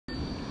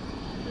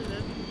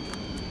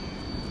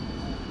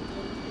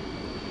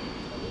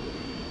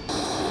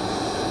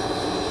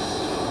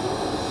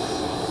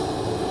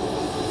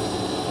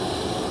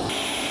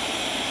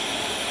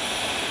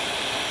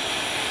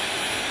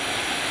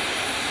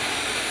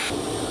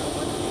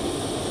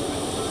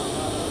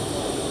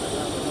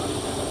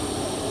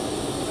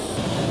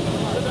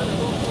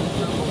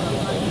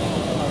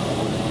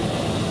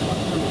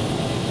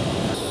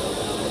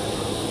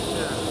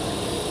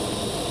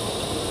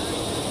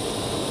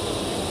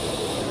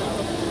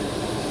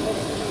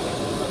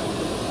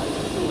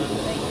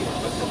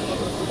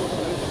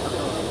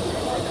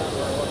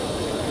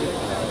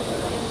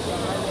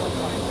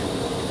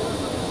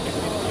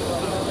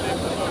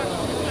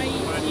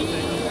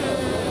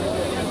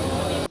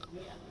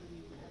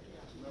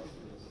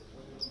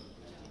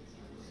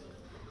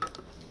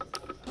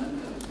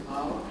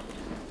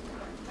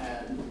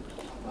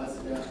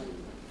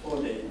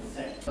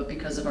But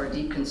because of our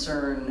deep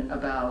concern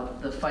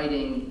about the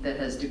fighting that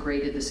has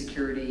degraded the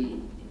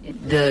security,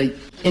 the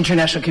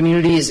international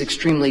community is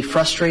extremely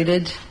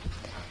frustrated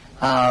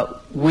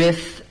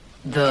with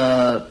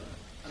the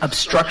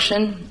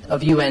obstruction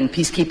of UN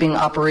peacekeeping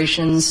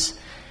operations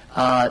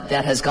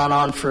that has gone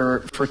on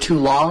for too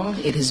long.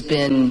 It has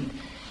been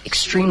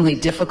extremely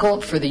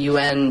difficult for the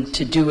UN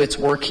to do its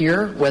work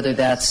here, whether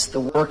that's the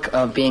work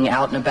of being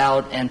out and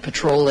about and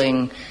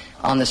patrolling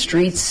on the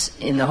streets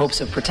in the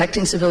hopes of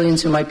protecting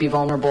civilians who might be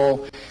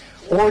vulnerable,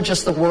 or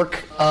just the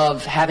work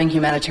of having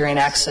humanitarian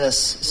access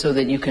so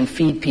that you can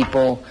feed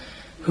people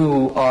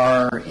who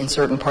are in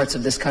certain parts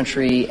of this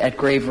country at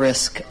grave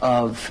risk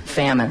of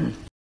famine.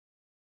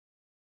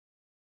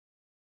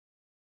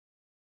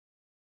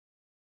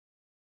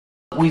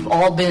 We've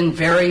all been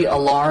very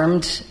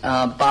alarmed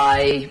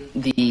by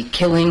the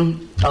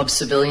killing of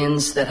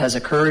civilians that has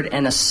occurred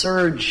and a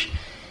surge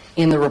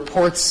in the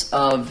reports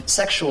of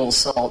sexual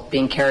assault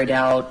being carried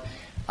out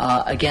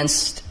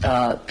against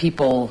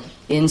people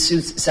in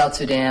South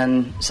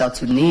Sudan, South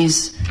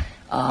Sudanese,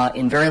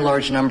 in very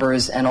large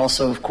numbers, and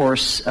also, of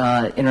course,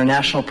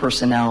 international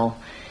personnel.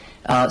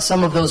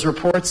 Some of those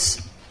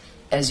reports,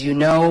 as you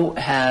know,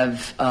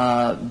 have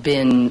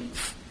been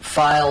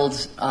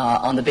filed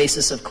on the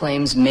basis of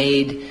claims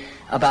made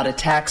about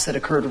attacks that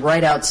occurred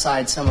right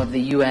outside some of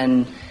the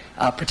UN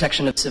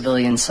protection of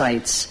civilian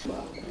sites.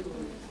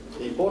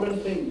 The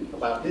important thing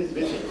about this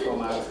visit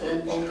from our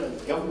standpoint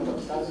as government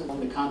of South Sudan,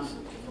 the council,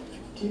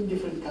 15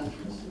 different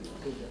countries,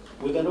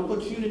 with an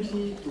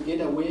opportunity to get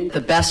away. The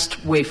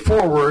best way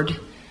forward,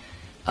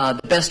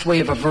 the best way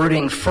of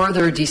averting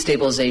further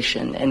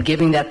destabilization and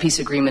giving that peace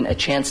agreement a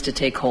chance to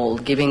take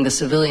hold, giving the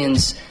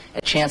civilians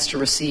a chance to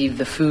receive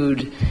the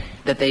food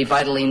that they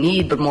vitally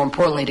need, but more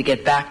importantly to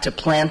get back to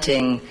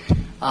planting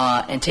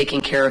and taking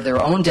care of their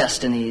own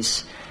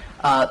destinies.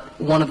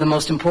 One of the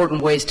most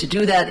important ways to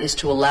do that is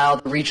to allow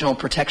the regional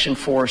protection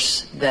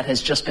force that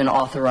has just been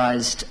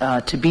authorized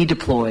to be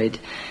deployed.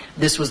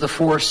 This was the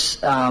force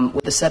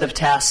with a set of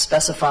tasks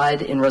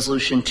specified in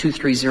Resolution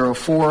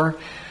 2304,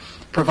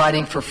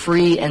 providing for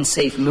free and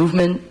safe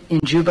movement in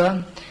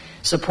Juba,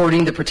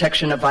 supporting the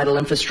protection of vital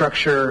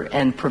infrastructure,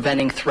 and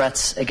preventing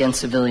threats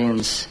against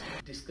civilians.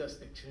 Discuss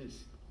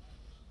actions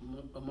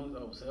among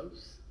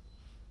ourselves.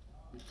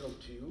 We talk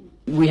to you.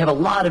 We have a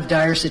lot of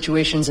dire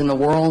situations in the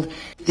world.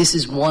 This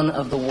is one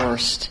of the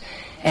worst.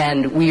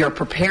 And we are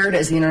prepared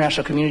as the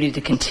international community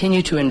to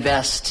continue to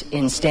invest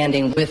in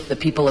standing with the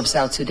people of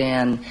South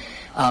Sudan,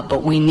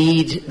 but we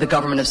need the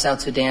government of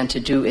South Sudan to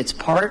do its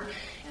part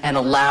and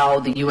allow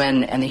the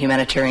UN and the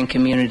humanitarian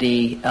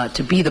community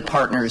to be the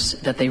partners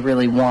that they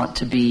really want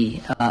to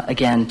be,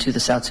 again, to the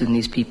South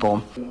Sudanese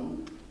people.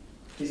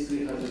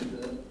 History has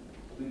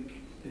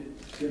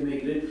we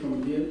migrate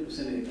from here to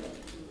Senegal.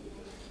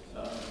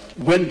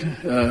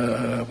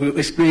 When we were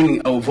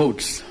explaining our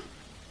votes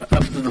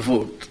after the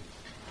vote,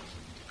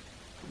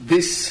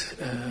 this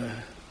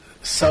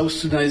South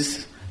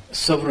Sudanese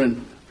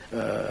sovereign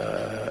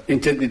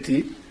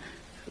integrity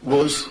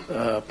was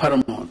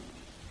paramount.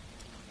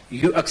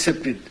 You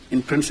accepted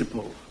in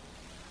principle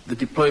the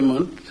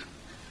deployment.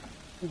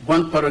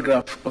 One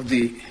paragraph of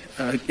the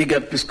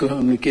IGAD peace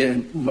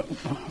communique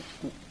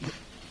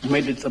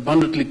made it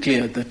abundantly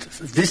clear that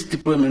this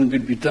deployment will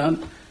be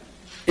done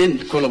in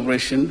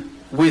collaboration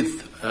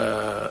with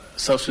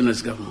South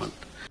Sudanese government.